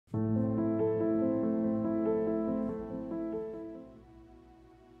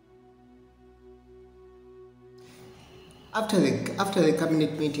After the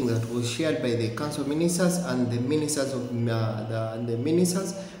cabinet meeting that was shared by the council ministers and the ministers of the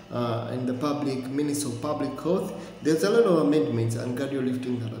ministers and the public minister of public health, there's a lot of amendments and gradual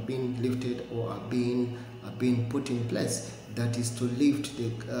lifting that are being lifted or are being put in place. That is to lift the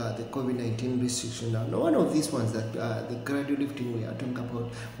COVID-19 restriction. Now, one of these ones that the gradual lifting we are talking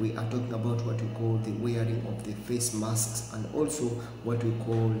about what we call the wearing of the face masks and also what we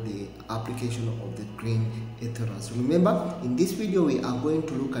call the application of the Green Enteraz. Remember, in this video we are going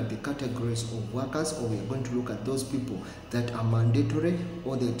to look at the categories of workers, or we are going to look at those people that are mandatory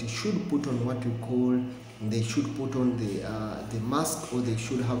or that should put on what we call the mask, or they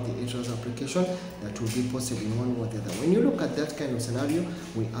should have the Enteraz application that will be posted in one way or the other. When you look at that kind of scenario,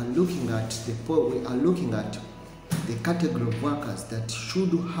 we are looking at the category of workers that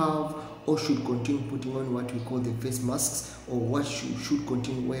should have or should continue putting on what we call the face masks, or what should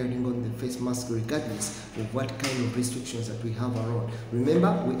continue wearing on the face mask regardless of what kind of restrictions that we have around.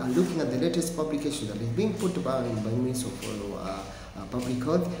 Remember, we are looking at the latest publication that is being put by means of public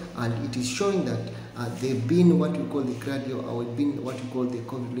health, and it is showing that they've been what we call the gradual, or been what we call the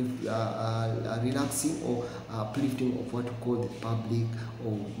COVID relaxing or uplifting of what we call the public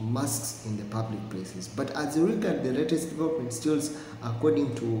or masks in the public places. But as we look at the latest development, still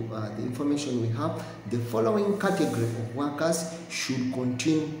according to the information we have, the following category of workers should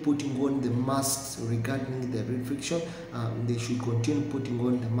continue putting on the masks regarding the restriction. They should continue putting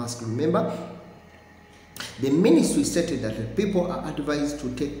on the mask. Remember, the ministry stated that people are advised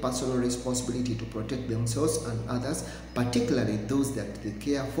to take personal responsibility to protect themselves and others, particularly those that they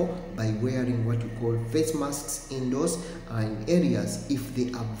care for, by wearing what we call face masks indoors and areas if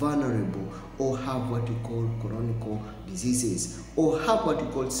they are vulnerable or have what we call chronic diseases, or have what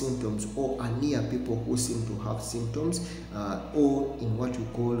we call symptoms, or are near people who seem to have symptoms, or in what we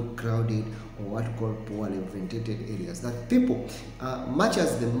call crowded or what we call poorly ventilated areas. That people, much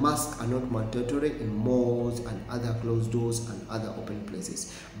as the masks are not mandatory in malls and other closed doors and other open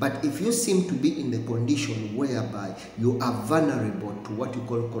places, but if you seem to be in the condition whereby you are vulnerable to what you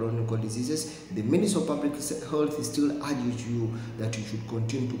call chronic diseases, the Ministry of Public Health still urges you that you should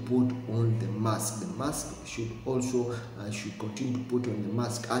continue to put on the mask. The mask should also should continue to put on the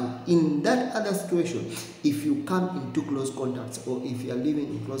mask. And in that other situation, if you come into close contacts, or if you are living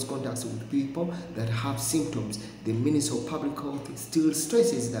in close contacts with people that have symptoms, the Ministry of Public Health still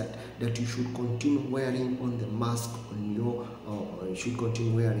stresses that you should continue wearing on the mask on your, should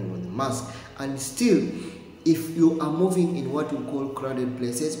continue wearing on the mask. And still, if you are moving in what we call crowded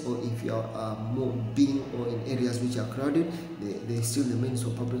places, or if you are being or in areas which are crowded, they still, the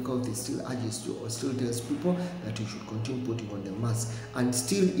Ministry of Public Health, they still urges you or still tells people that you should continue putting on the mask. And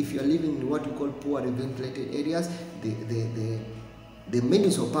still, if you are living in what we call poorly ventilated areas, the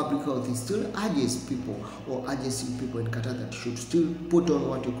Ministry of Public Health still urges people, or urges people in Qatar, that should still put on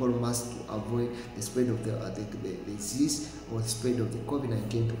what we call masks to avoid the spread of the disease or the spread of the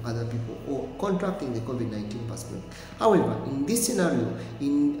COVID-19 to other people, or contracting the COVID-19 personally. However, in this scenario,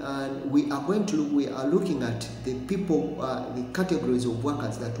 we are looking at the people, the categories of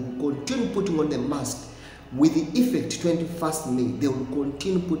workers that will continue putting on the mask with the effect 21st May. They will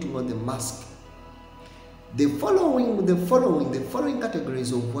continue putting on the mask. The following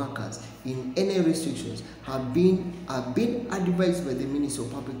categories of workers in any restrictions have been advised by the Ministry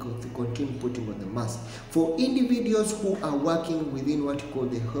of Public Health to continue putting on the mask. For individuals who are working within what you call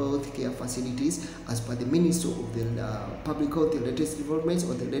the health care facilities, as per the Ministry of the Public Health, the latest developments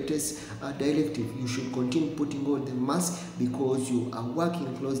or the latest directive, you should continue putting on the mask because you are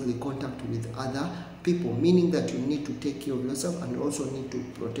working closely contact with other people, meaning that you need to take care of yourself and also need to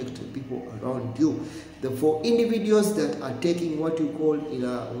protect the people around you. For individuals that are taking what you call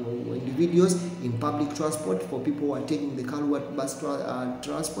individuals in public transport, for people who are taking the car bus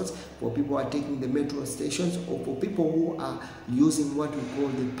transports, for people who are taking the metro stations, or for people who are using what we call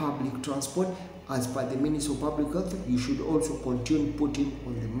the public transport, as per the Ministry of Public Health, you should also continue putting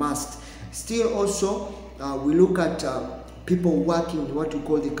on the masks. Still also, we look at people working in what we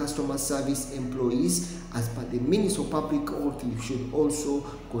call the customer service employees. As per the Ministry of Public Health, you should also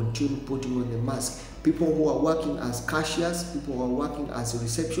continue putting on the mask. People who are working as cashiers, people who are working as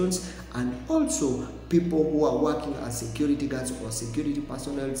receptionists, and also people who are working as security guards or security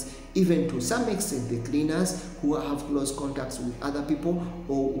personnel, even to some extent the cleaners who have close contacts with other people,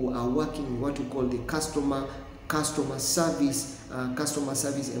 or who are working in what we call the customer service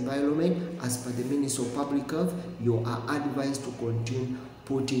environment. As per the Ministry of Public Health, you are advised to continue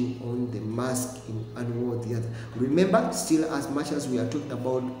putting on the mask in one way or the other. Remember, still, as much as we are talking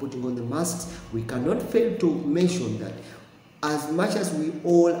about putting on the masks, we cannot fail to mention that As much as we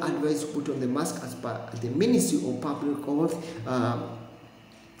all advise to put on the mask as per the Ministry of Public Health,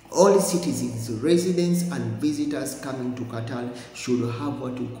 all citizens, residents and visitors coming to Qatar should have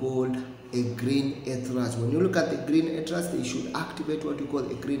what we call a Green Enteraz. When you look at the Green Enteraz, they should activate what we call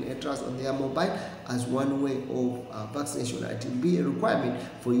a Green Enteraz on their mobile as one way of vaccination. It will be a requirement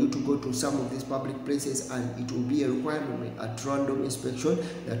for you to go to some of these public places, and it will be a requirement at random inspection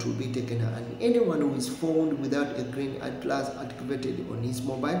that will be taken. And anyone who is found without a Green Enteraz activated on his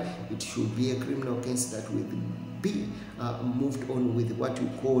mobile, it should be a criminal case that will be moved on with what we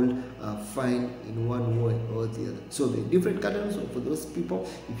call fine in one way or the other. So the different categories for those people: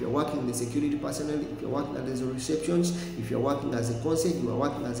 if you're working in the security personnel, if you're working as a receptionist, if you're working as a concierge, you are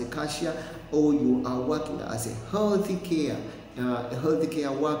working as a cashier, or you are working as a healthy care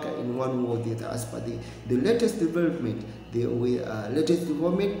worker in one way or the other. As per the latest development, we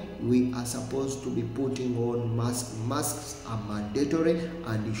are supposed to be putting on masks. Masks are mandatory,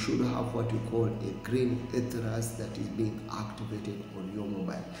 and you should have what we call a Green Enteraz that is being activated on your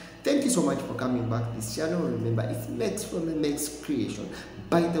mobile. Thank you so much for coming back to this channel. Remember, it's Mex from the Mex Creation.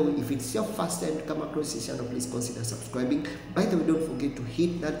 By the way, if it's your first time to come across this channel, please consider subscribing. By the way, don't forget to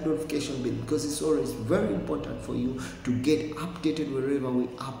hit that notification bell, because it's always very important for you to get updated wherever we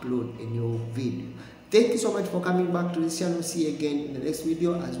upload a new video. Thank you so much for coming back to this channel. See you again in the next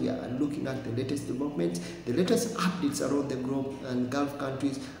video as we are looking at the latest developments, the latest updates around the globe and Gulf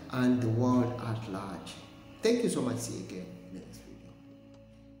countries and the world at large. Thank you so much. See you again next.